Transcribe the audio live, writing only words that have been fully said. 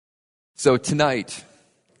So tonight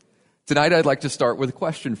I'd like to start with a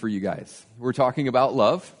question for you guys. We're talking about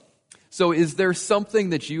love. So is there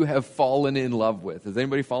something that you have fallen in love with? Has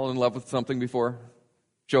anybody fallen in love with something before?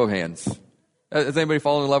 Show of hands. Has anybody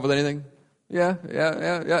fallen in love with anything? Yeah.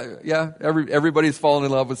 Everybody's fallen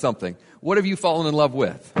in love with something. What have you fallen in love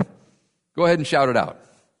with? Go ahead and shout it out.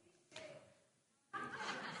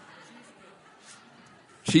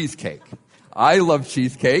 Cheesecake. I love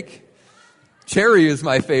cheesecake. Cherry is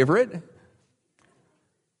my favorite.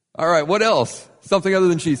 All right, what else? Something other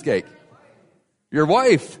than cheesecake. Your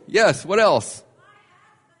wife. Yes, what else?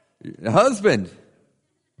 Your husband.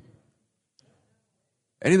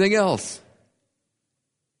 Anything else?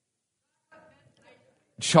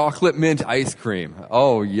 Chocolate mint ice cream.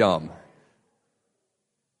 Oh, yum.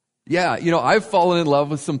 Yeah, I've fallen in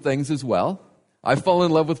love with some things as well. I've fallen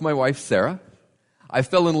in love with my wife, Sarah. I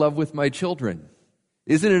fell in love with my children.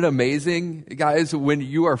 Isn't it amazing, guys, when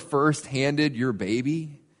you are first handed your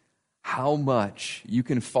baby, how much you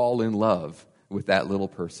can fall in love with that little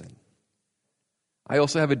person? I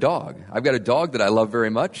also have a dog. I've got a dog that I love very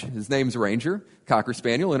much. His name's Ranger, Cocker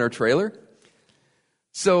Spaniel, in our trailer.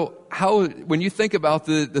 So when you think about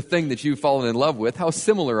the thing that you've fallen in love with, how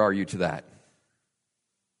similar are you to that?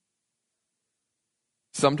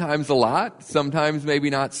 Sometimes a lot, sometimes maybe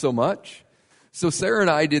not so much. So Sarah and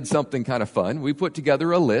I did something kind of fun. We put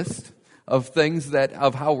together a list of things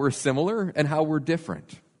of how we're similar and how we're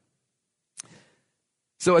different.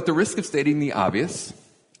 So at the risk of stating the obvious,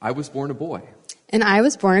 I was born a boy. And I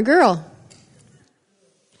was born a girl.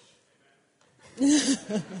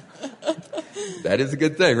 That is a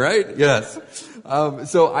good thing, right? Yes.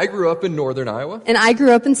 So I grew up in northern Iowa. And I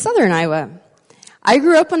grew up in southern Iowa. I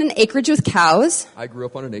grew up on an acreage with cows. I grew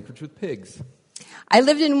up on an acreage with pigs. I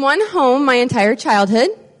lived in one home my entire childhood.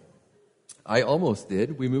 I almost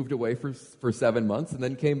did. We moved away for 7 months and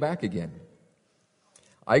then came back again.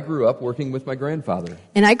 I grew up working with my grandfather.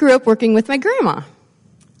 And I grew up working with my grandma.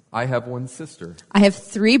 I have one sister. I have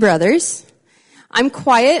 3 brothers. I'm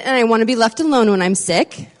quiet and I want to be left alone when I'm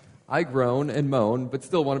sick. I groan and moan, but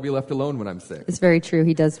still want to be left alone when I'm sick. It's very true.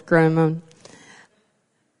 He does groan and moan.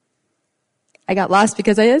 I got lost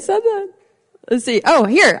because I had said that. Let's see. Oh,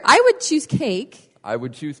 here. I would choose cake. I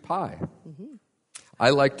would choose pie. Mm-hmm.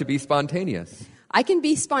 I like to be spontaneous. I can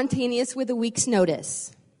be spontaneous with a week's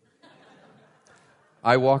notice.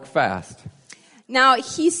 I walk fast. Now,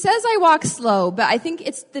 he says I walk slow, but I think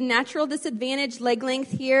it's the natural disadvantage leg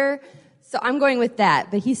length here, so I'm going with that,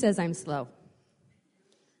 but he says I'm slow.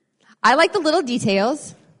 I like the little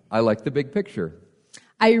details. I like the big picture.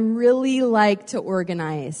 I really like to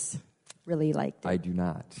organize. Really like it. I do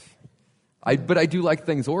not. But I do like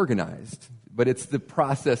things organized, but it's the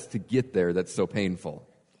process to get there that's so painful.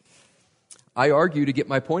 I argue to get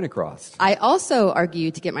my point across. I also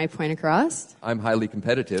argue to get my point across. I'm highly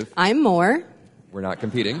competitive. I'm more. We're not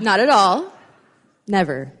competing. Not at all.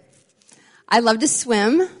 Never. I love to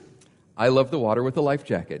swim. I love the water with a life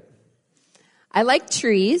jacket. I like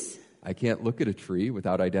trees. I can't look at a tree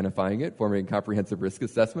without identifying it, forming a comprehensive risk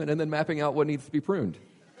assessment, and then mapping out what needs to be pruned.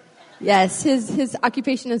 Yes, his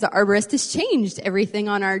occupation as an arborist has changed everything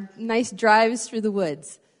on our nice drives through the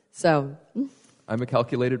woods. So, I'm a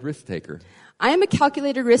calculated risk taker. I am a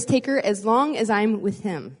calculated risk taker as long as I'm with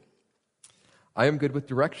him. I am good with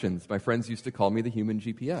directions. My friends used to call me the human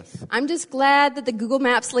GPS. I'm just glad that the Google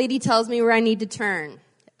Maps lady tells me where I need to turn.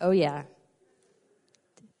 Oh, yeah.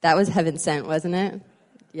 That was heaven sent, wasn't it?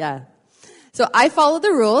 Yeah. So I follow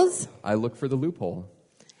the rules. I look for the loophole.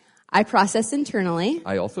 I process internally.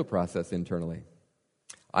 I also process internally.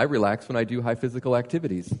 I relax when I do high physical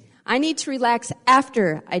activities. I need to relax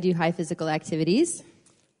after I do high physical activities.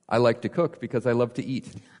 I like to cook because I love to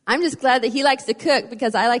eat. I'm just glad that he likes to cook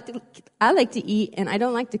because I like to eat and I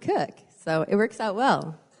don't like to cook. So it works out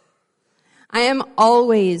well. I am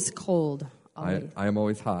always cold. Always. I am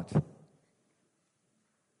always hot.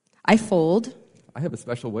 I fold. I have a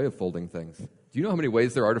special way of folding things. Do you know how many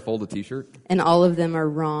ways there are to fold a t-shirt? And all of them are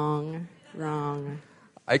wrong. Wrong.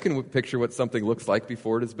 I can picture what something looks like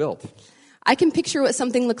before it is built. I can picture what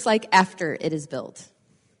something looks like after it is built.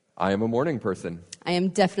 I am a morning person. I am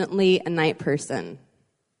definitely a night person.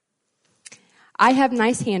 I have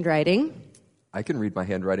nice handwriting. I can read my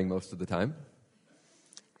handwriting most of the time.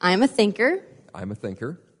 I am a thinker. I'm a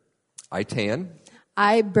thinker. I tan.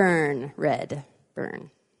 I burn red.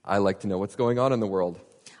 Burn. I like to know what's going on in the world.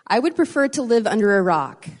 I would prefer to live under a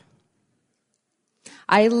rock.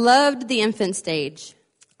 I loved the infant stage.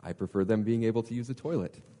 I prefer them being able to use a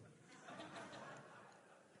toilet.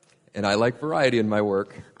 And I like variety in my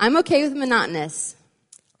work. I'm okay with monotonous.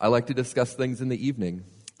 I like to discuss things in the evening.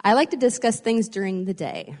 I like to discuss things during the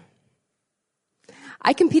day.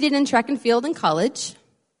 I competed in track and field in college.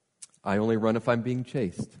 I only run if I'm being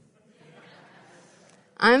chased.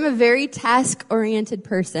 I'm a very task-oriented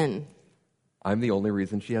person. I'm the only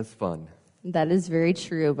reason she has fun. That is very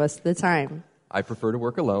true most of the time. I prefer to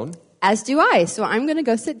work alone. As do I, so I'm going to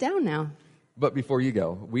go sit down now. But before you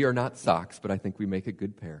go, we are not socks, but I think we make a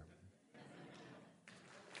good pair.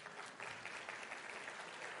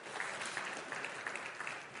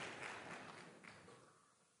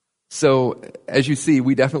 So, as you see,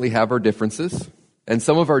 we definitely have our differences, and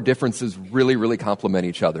some of our differences really, really complement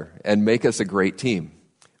each other and make us a great team.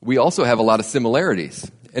 We also have a lot of similarities,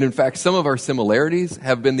 and in fact, some of our similarities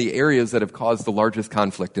have been the areas that have caused the largest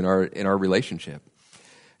conflict in our relationship.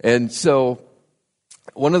 And so,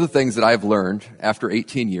 one of the things that I've learned after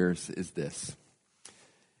 18 years is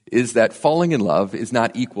that falling in love is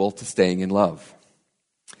not equal to staying in love.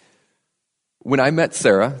 When I met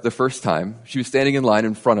Sarah the first time, she was standing in line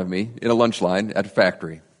in front of me in a lunch line at a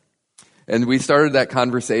factory. And we started that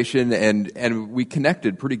conversation, and we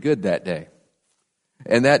connected pretty good that day.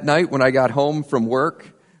 And that night when I got home from work,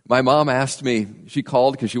 my mom asked me, she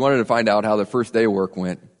called because she wanted to find out how the first day of work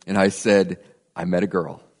went. And I said, I met a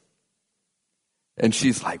girl. And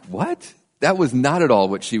she's like, what? That was not at all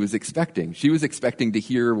what she was expecting. She was expecting to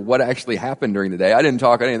hear what actually happened during the day. I didn't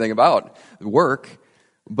talk anything about work,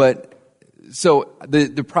 but so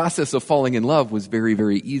the process of falling in love was very,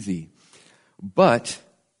 very easy. But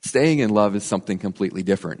staying in love is something completely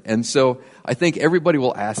different. And so I think everybody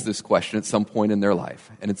will ask this question at some point in their life,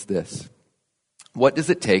 and it's this. What does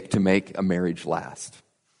it take to make a marriage last?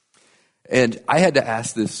 And I had to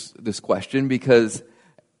ask this question because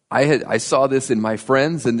I saw this in my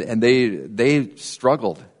friends, and they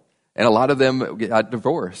struggled, and a lot of them got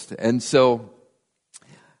divorced. And so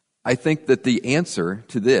I think that the answer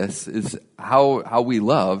to this is how we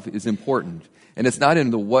love is important. And it's not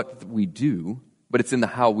in the what we do, but it's in the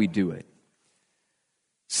how we do it.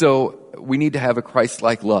 So we need to have a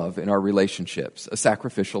Christ-like love in our relationships, a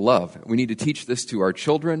sacrificial love. We need to teach this to our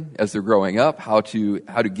children as they're growing up, how to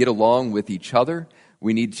get along with each other.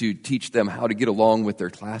 We need to teach them how to get along with their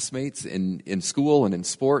classmates in school and in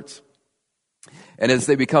sports. And as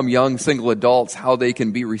they become young single adults, how they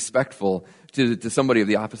can be respectful to somebody of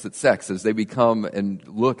the opposite sex as they become and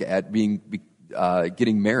look at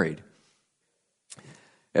getting married.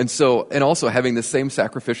 And also having the same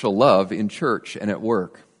sacrificial love in church and at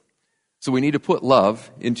work. So we need to put love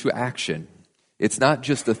into action. It's not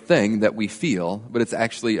just a thing that we feel, but it's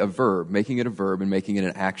actually a verb, making it a verb and making it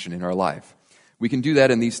an action in our life. We can do that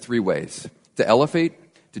in these three ways: to elevate,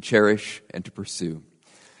 to cherish, and to pursue.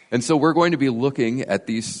 And so we're going to be looking at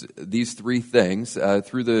these three things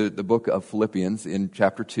through the book of Philippians in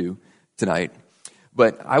chapter 2 tonight.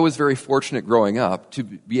 But I was very fortunate growing up to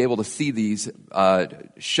be able to see these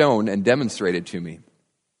shown and demonstrated to me.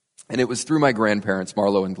 And it was through my grandparents,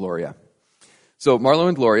 Marlo and Gloria. So Marlo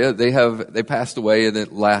and Gloria, they passed away in the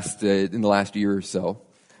last year or so.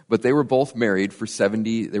 But they were both married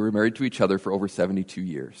they were married to each other for over 72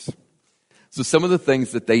 years. So some of the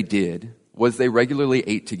things that they did was they regularly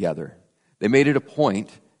ate together. They made it a point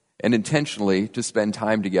and intentionally to spend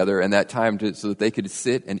time together, and that time so that they could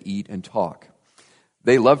sit and eat and talk.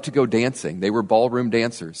 They loved to go dancing. They were ballroom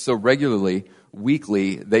dancers. So regularly,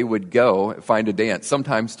 weekly, they would go find a dance.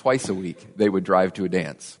 Sometimes twice a week, they would drive to a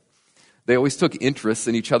dance. They always took interest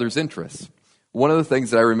in each other's interests. One of the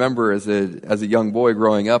things that I remember as a young boy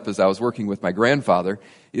growing up as I was working with my grandfather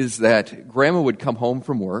is that Grandma would come home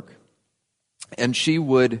from work, and she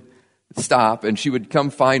would stop, and she would come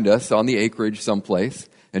find us on the acreage someplace,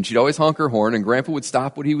 and she'd always honk her horn, and Grandpa would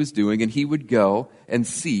stop what he was doing, and he would go and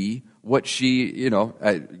see what she,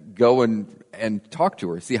 go and talk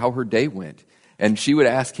to her, see how her day went. And she would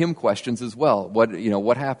ask him questions as well.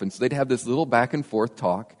 What happened? So they'd have this little back and forth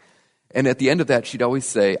talk. And at the end of that, she'd always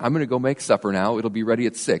say, I'm going to go make supper now. It'll be ready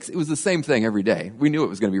at 6. It was the same thing every day. We knew it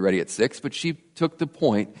was going to be ready at 6, but she took the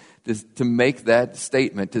point to make that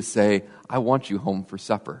statement to say, I want you home for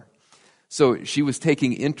supper. So she was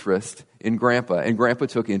taking interest in Grandpa, and Grandpa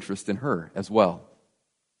took interest in her as well.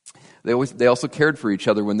 They also cared for each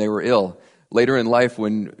other when they were ill. Later in life,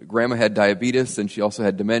 when Grandma had diabetes and she also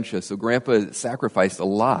had dementia, so Grandpa sacrificed a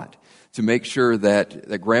lot to make sure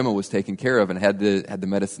that Grandma was taken care of and had the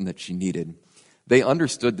medicine that she needed. They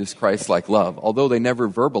understood this Christ-like love. Although they never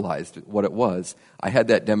verbalized what it was, I had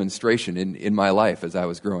that demonstration in my life as I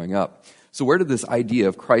was growing up. So where did this idea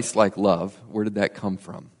of Christ-like love, where did that come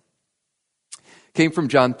from? It came from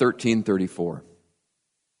John 13:34.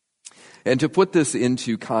 And to put this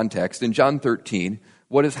into context, in John 13,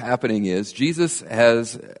 what is happening is Jesus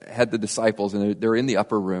has had the disciples, and they're in the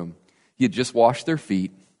upper room. He had just washed their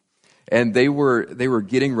feet, and they were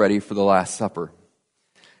getting ready for the Last Supper.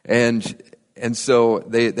 And so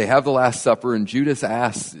they have the Last Supper, and Judas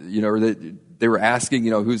asks, they were asking,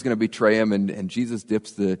 who's going to betray him, and Jesus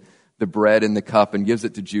dips the bread in the cup and gives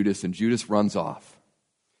it to Judas, and Judas runs off.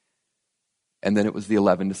 And then it was the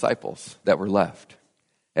 11 disciples that were left.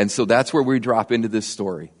 And so that's where we drop into this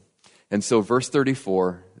story. And so verse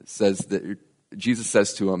 34 says that Jesus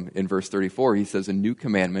says to him in verse 34, he says, "A new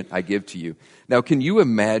commandment I give to you." Now, can you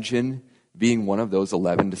imagine being one of those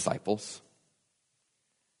 11 disciples?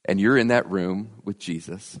 And you're in that room with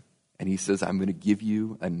Jesus, and he says, "I'm going to give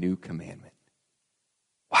you a new commandment."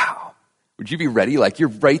 Wow. Would you be ready? Like, you're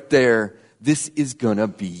right there. This is going to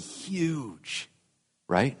be huge,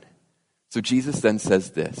 right? So Jesus then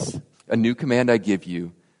says this, "A new command I give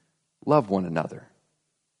you, love one another.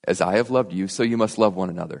 As I have loved you, so you must love one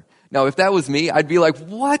another." Now, if that was me, I'd be like,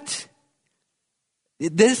 what?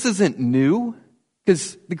 This isn't new.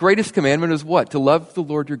 Because the greatest commandment is what? To love the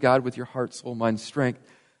Lord your God with your heart, soul, mind, strength.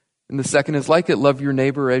 And the second is like it, love your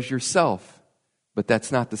neighbor as yourself. But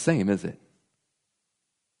that's not the same, is it?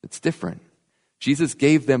 It's different. Jesus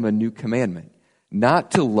gave them a new commandment.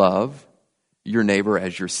 Not to love your neighbor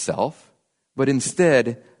as yourself, but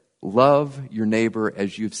instead, love your neighbor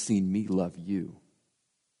as you've seen me love you.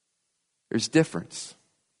 There's difference.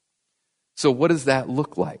 So what does that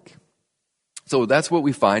look like? So that's what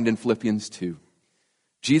we find in Philippians 2.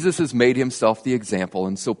 Jesus has made himself the example,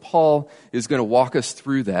 and so Paul is going to walk us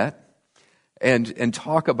through that and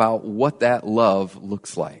talk about what that love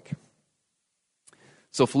looks like.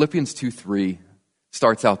 So Philippians 2:3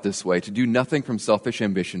 starts out this way: to do nothing from selfish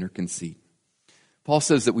ambition or conceit. Paul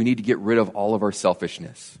says that we need to get rid of all of our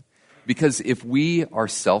selfishness, because if we are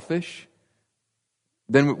selfish,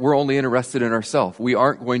 then we're only interested in ourselves. We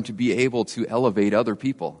aren't going to be able to elevate other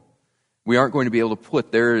people. We aren't going to be able to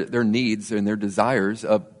put their needs and their desires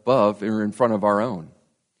above or in front of our own.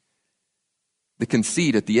 The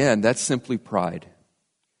conceit at the end, that's simply pride.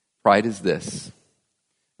 Pride is this: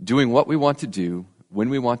 doing what we want to do, when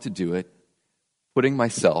we want to do it, putting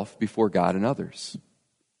myself before God and others.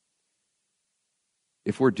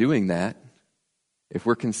 If we're doing that, if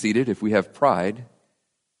we're conceited, if we have pride,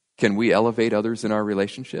 can we elevate others in our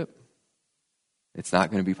relationship? It's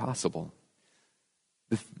not going to be possible.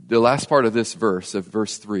 The last part of this verse, of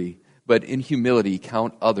verse 3, "But in humility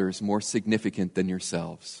count others more significant than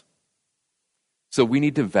yourselves." So we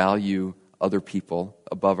need to value other people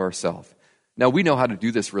above ourselves. Now, we know how to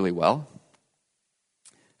do this really well.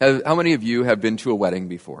 How many of you have been to a wedding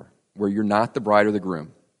before where you're not the bride or the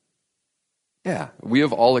groom? Yeah, we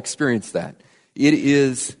have all experienced that. It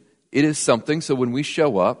is something, so when we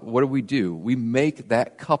show up, what do? We make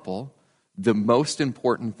that couple the most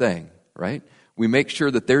important thing, right? We make sure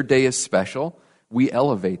that their day is special. We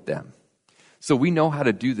elevate them. So we know how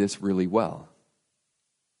to do this really well.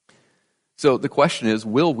 So the question is,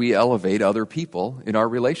 will we elevate other people in our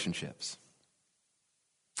relationships?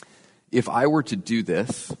 If I were to do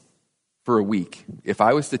this for a week, if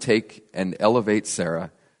I was to take and elevate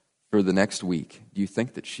Sarah for the next week, do you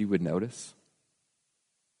think that she would notice?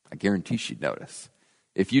 I guarantee she'd notice.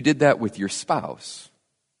 If you did that with your spouse,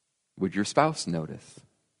 would your spouse notice?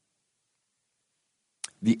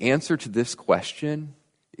 The answer to this question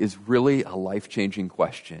is really a life-changing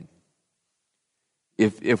question.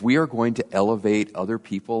 If we are going to elevate other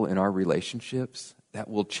people in our relationships, that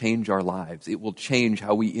will change our lives. It will change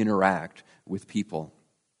how we interact with people.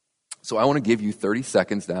 So I want to give you 30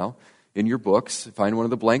 seconds now in your books, find one of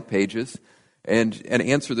the blank pages, and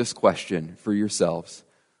answer this question for yourselves.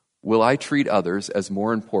 Will I treat others as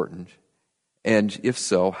more important? And if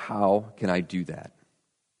so, how can I do that?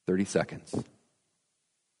 30 seconds.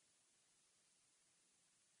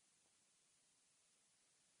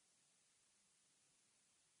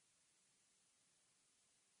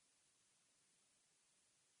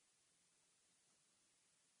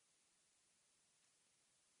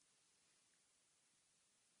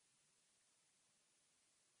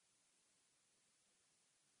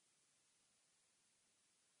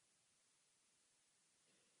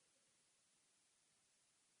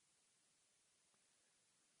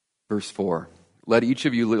 Verse 4, "Let each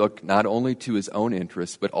of you look not only to his own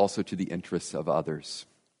interests, but also to the interests of others."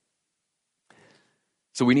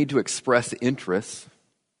 So we need to express interest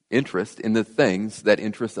in the things that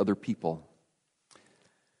interest other people.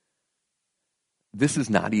 This is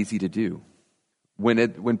not easy to do.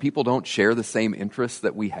 When people don't share the same interests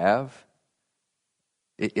that we have,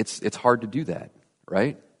 it's hard to do that,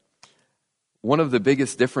 right? One of the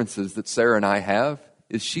biggest differences that Sarah and I have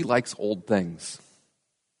is she likes old things.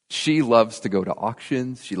 She loves to go to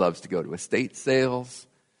auctions. She loves to go to estate sales.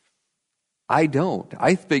 I don't.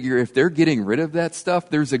 I figure if they're getting rid of that stuff,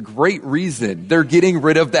 there's a great reason they're getting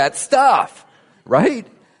rid of that stuff, right?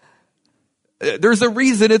 There's a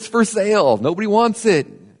reason it's for sale. Nobody wants it.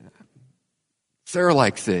 Sarah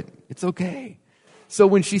likes it. It's okay. So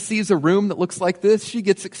when she sees a room that looks like this, she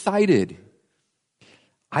gets excited.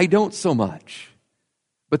 I don't so much.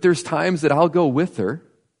 But there's times that I'll go with her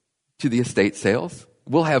to the estate sales.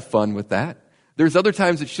 We'll have fun with that. There's other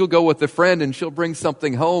times that she'll go with a friend and she'll bring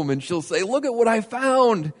something home and she'll say, look at what I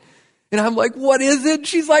found. And I'm like, what is it?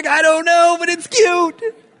 She's like, I don't know, but it's cute.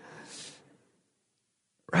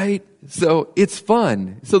 Right? So it's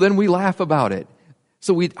fun. So then we laugh about it.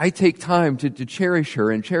 So I take time to cherish her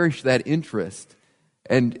and cherish that interest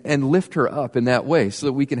and lift her up in that way so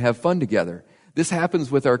that we can have fun together. This happens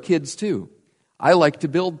with our kids too. I like to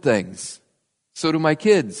build things. So do my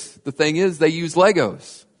kids. The thing is, they use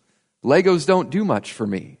Legos. Legos don't do much for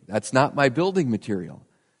me. That's not my building material.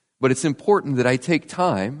 But it's important that I take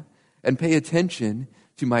time and pay attention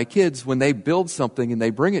to my kids when they build something and they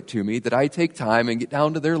bring it to me, that I take time and get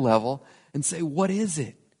down to their level and say, what is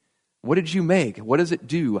it? What did you make? What does it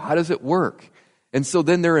do? How does it work? And so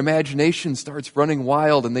then their imagination starts running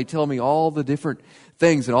wild and they tell me all the different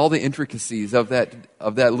things and all the intricacies of that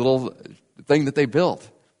little thing that they built.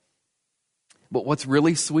 But what's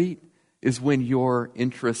really sweet is when your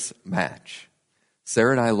interests match.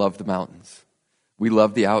 Sarah and I love the mountains. We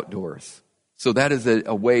love the outdoors. So that is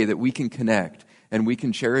a way that we can connect and we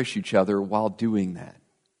can cherish each other while doing that.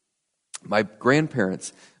 My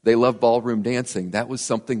grandparents, they love ballroom dancing. That was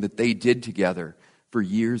something that they did together for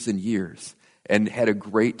years and years and had a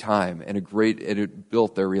great time and it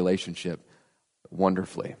built their relationship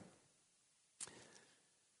wonderfully.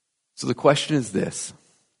 So the question is this.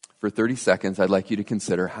 For 30 seconds, I'd like you to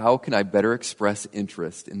consider, how can I better express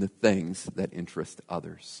interest in the things that interest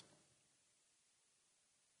others?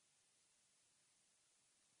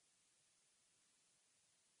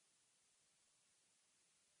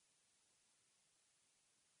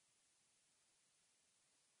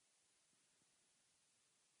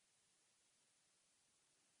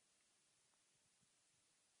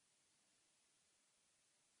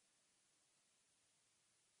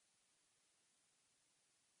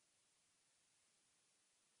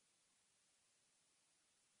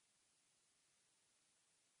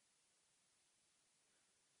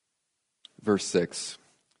 Verse 6,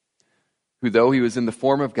 who though he was in the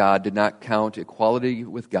form of God, did not count equality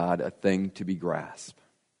with God a thing to be grasped.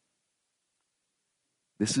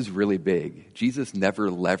 This is really big. Jesus never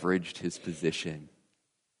leveraged his position,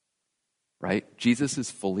 right? Jesus is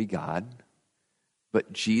fully God,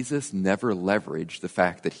 but Jesus never leveraged the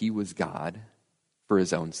fact that he was God for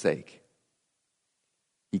his own sake.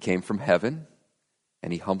 He came from heaven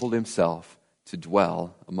and he humbled himself to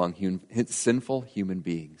dwell among sinful human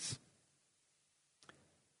beings.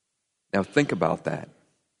 Now think about that.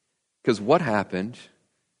 Because what happened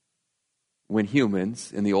when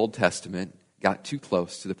humans in the Old Testament got too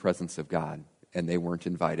close to the presence of God and they weren't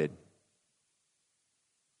invited?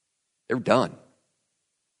 They're done.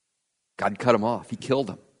 God cut them off. He killed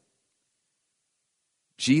them.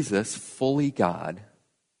 Jesus, fully God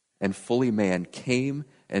and fully man, came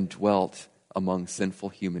and dwelt among sinful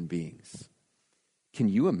human beings. Can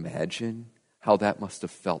you imagine how that must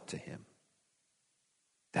have felt to him?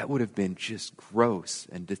 That would have been just gross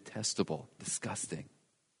and detestable, disgusting.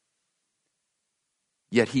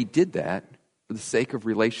 Yet he did that for the sake of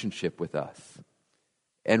relationship with us.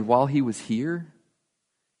 And while he was here,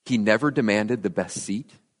 he never demanded the best seat.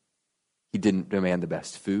 He didn't demand the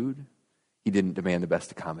best food. He didn't demand the best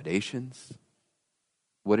accommodations.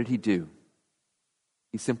 What did he do?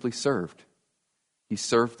 He simply served. He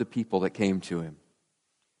served the people that came to him.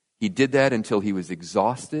 He did that until he was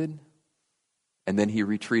exhausted, and then he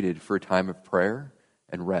retreated for a time of prayer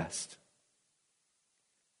and rest.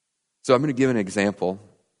 So I'm going to give an example.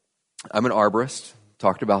 I'm an arborist.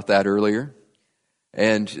 Talked about that earlier.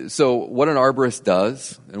 And so what an arborist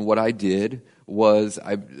does, and what I did, was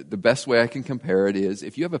the best way I can compare it is,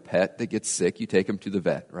 if you have a pet that gets sick, you take them to the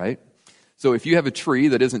vet, right? So if you have a tree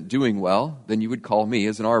that isn't doing well, then you would call me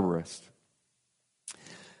as an arborist.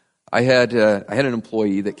 I had an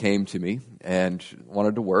employee that came to me and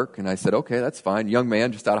wanted to work, and I said, okay, that's fine. Young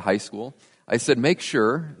man, just out of high school. I said, make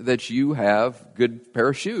sure that you have a good pair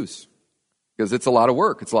of shoes, because it's a lot of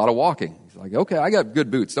work. It's a lot of walking. He's like, okay, I got good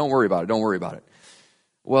boots. Don't worry about it.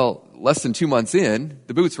 Well, less than 2 months in,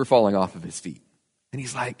 the boots were falling off of his feet. And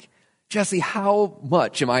he's like, Jesse, how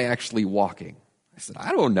much am I actually walking? I said,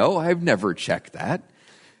 I don't know. I've never checked that.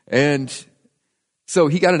 And so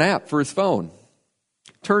he got an app for his phone.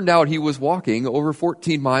 Turned out he was walking over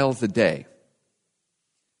 14 miles a day.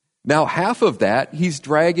 Now, half of that, he's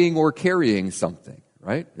dragging or carrying something,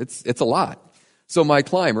 right? It's a lot. So my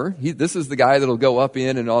climber, this is the guy that'll go up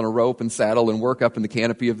in and on a rope and saddle and work up in the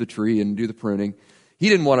canopy of the tree and do the pruning. He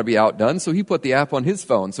didn't want to be outdone, so he put the app on his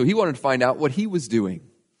phone. So he wanted to find out what he was doing.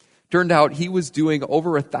 Turned out he was doing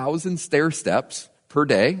over 1,000 stair steps per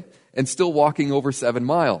day and still walking over 7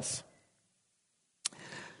 miles.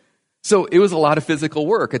 So it was a lot of physical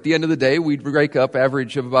work. At the end of the day, we'd rake up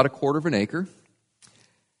average of about 1/4 of an acre.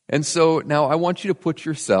 And so now I want you to put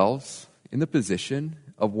yourselves in the position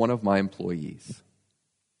of one of my employees.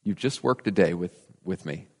 You've just worked a day with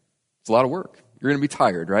me. It's a lot of work. You're going to be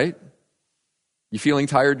tired, right? You feeling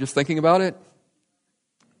tired just thinking about it?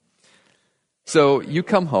 So you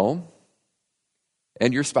come home,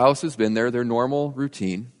 and your spouse has been there, their normal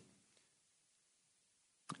routine.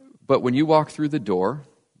 But when you walk through the door,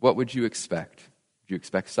 what would you expect? Would you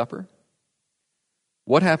expect supper?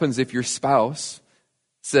 What happens if your spouse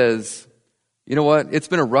says, you know what, it's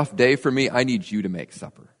been a rough day for me, I need you to make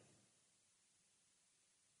supper?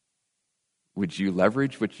 Would you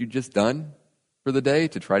leverage what you just done for the day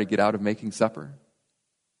to try to get out of making supper?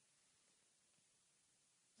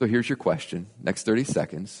 So here's your question, next 30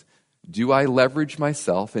 seconds. Do I leverage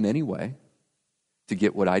myself in any way to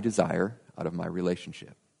get what I desire out of my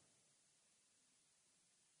relationship?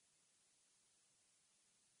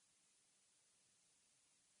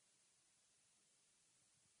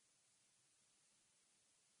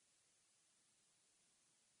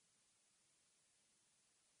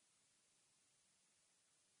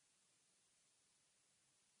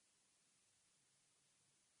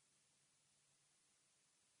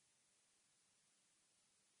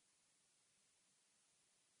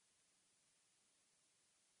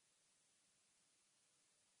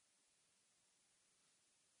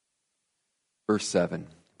 Verse 7,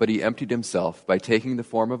 but he emptied himself by taking the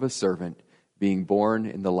form of a servant, being born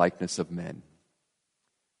in the likeness of men.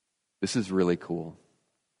 This is really cool.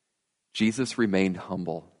 Jesus remained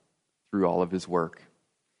humble through all of his work.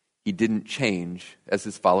 He didn't change as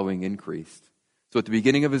his following increased. So at the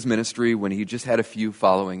beginning of his ministry, when he just had a few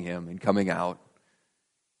following him and coming out,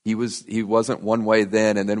 he wasn't one way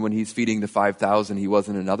then, and then when he's feeding the 5,000, he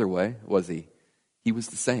wasn't another way, was he? He was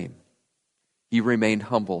the same. He remained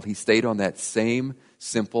humble. He stayed on that same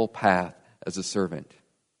simple path as a servant.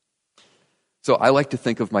 So I like to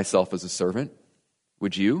think of myself as a servant.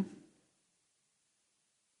 Would you?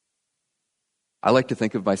 I like to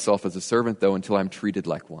think of myself as a servant, though, until I'm treated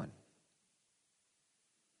like one.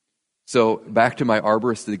 So back to my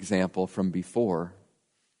arborist example from before.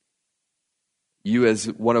 You as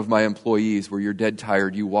one of my employees, where you're dead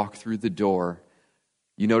tired, you walk through the door.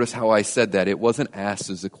 You notice how I said that. It wasn't asked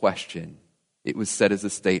as a question. It was said as a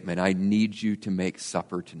statement. I need you to make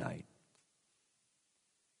supper tonight.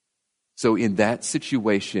 So in that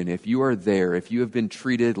situation, if you are there, if you have been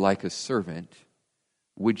treated like a servant,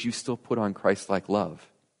 would you still put on Christ-like love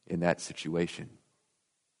in that situation?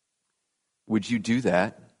 Would you do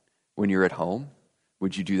that when you're at home?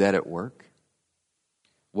 Would you do that at work?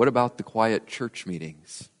 What about the quiet church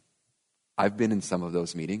meetings? I've been in some of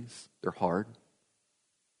those meetings. They're hard.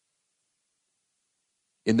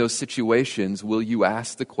 In those situations, will you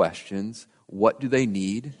ask the questions, what do they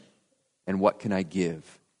need and what can I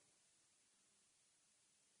give?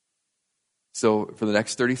 So for the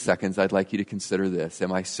next 30 seconds, I'd like you to consider this.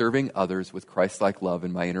 Am I serving others with Christ-like love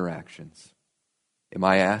in my interactions? Am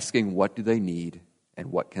I asking what do they need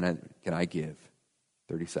and what can I give?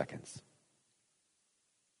 30 seconds.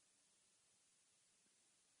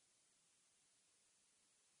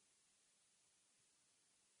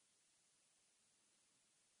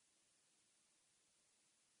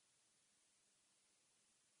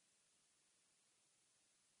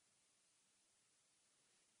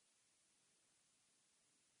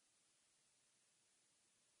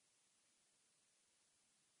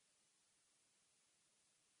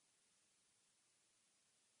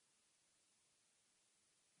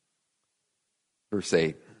 Verse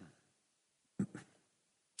 8,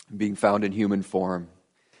 being found in human form,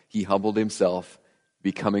 he humbled himself,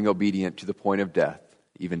 becoming obedient to the point of death,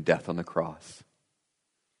 even death on the cross.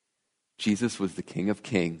 Jesus was the King of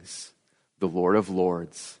Kings, the Lord of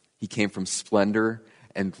Lords. He came from splendor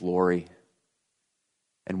and glory.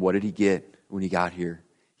 And what did he get when he got here?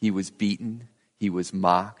 He was beaten, he was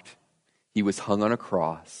mocked, he was hung on a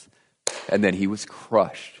cross, and then he was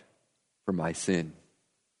crushed for my sin.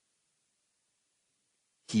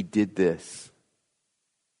 He did this.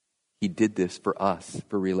 He did this for us,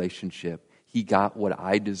 for relationship. He got what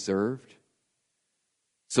I deserved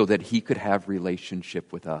so that he could have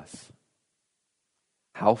relationship with us.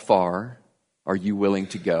 How far are you willing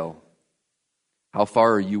to go How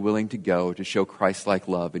far are you willing to go to show Christ-like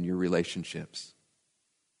love in your relationships?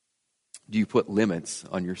 Do you put limits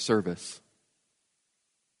on your service?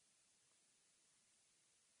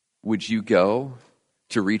 Would you go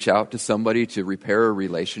to reach out to somebody to repair a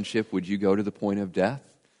relationship? Would you go to the point of death?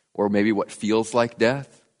 Or maybe what feels like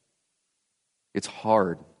death? It's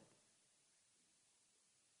hard.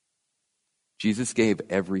 Jesus gave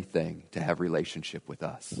everything to have relationship with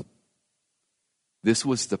us. This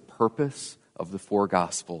was the purpose of the four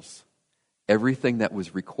Gospels. Everything that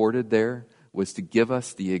was recorded there was to give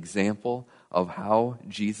us the example of how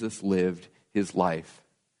Jesus lived his life.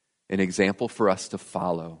 An example for us to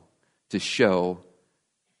follow, to show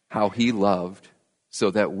how he loved,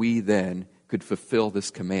 so that we then could fulfill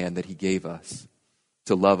this command that he gave us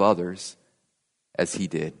to love others as he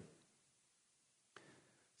did.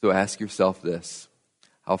 So ask yourself this: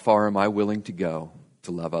 how far am I willing to go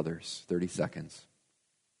to love others? 30 seconds.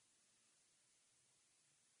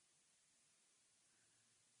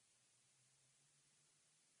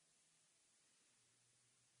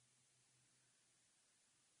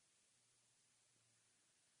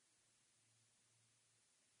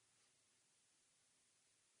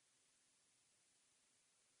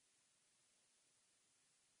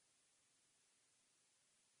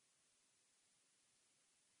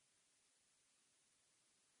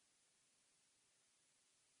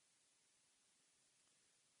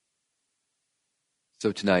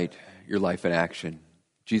 So tonight, your life in action.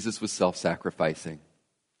 Jesus was self-sacrificing.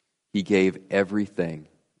 He gave everything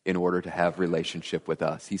in order to have relationship with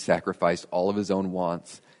us. He sacrificed all of his own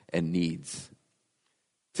wants and needs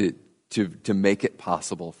to make it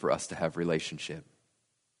possible for us to have relationship.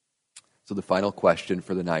 So the final question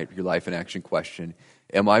for the night, your life in action question: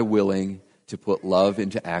 am I willing to put love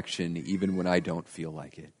into action even when I don't feel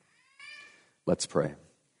like it? Let's pray.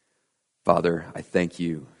 Father, I thank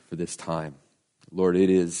you for this time. Lord, it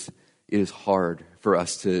is hard for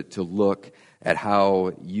us to look at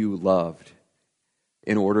how you loved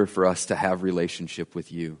in order for us to have relationship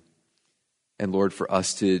with you. And Lord, for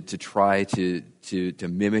us to try to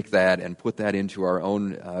mimic that and put that into our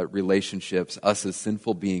own relationships, us as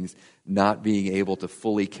sinful beings not being able to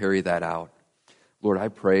fully carry that out. Lord, I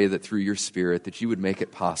pray that through your Spirit that you would make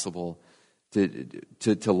it possible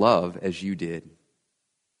to love as you did.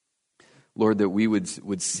 Lord, that we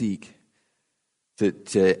would seek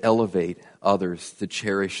to elevate others, to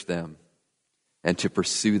cherish them, and to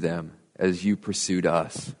pursue them as you pursued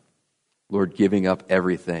us. Lord, giving up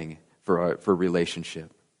everything for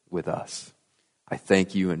relationship with us. I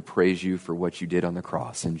thank you and praise you for what you did on the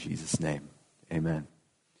cross. In Jesus' name, amen.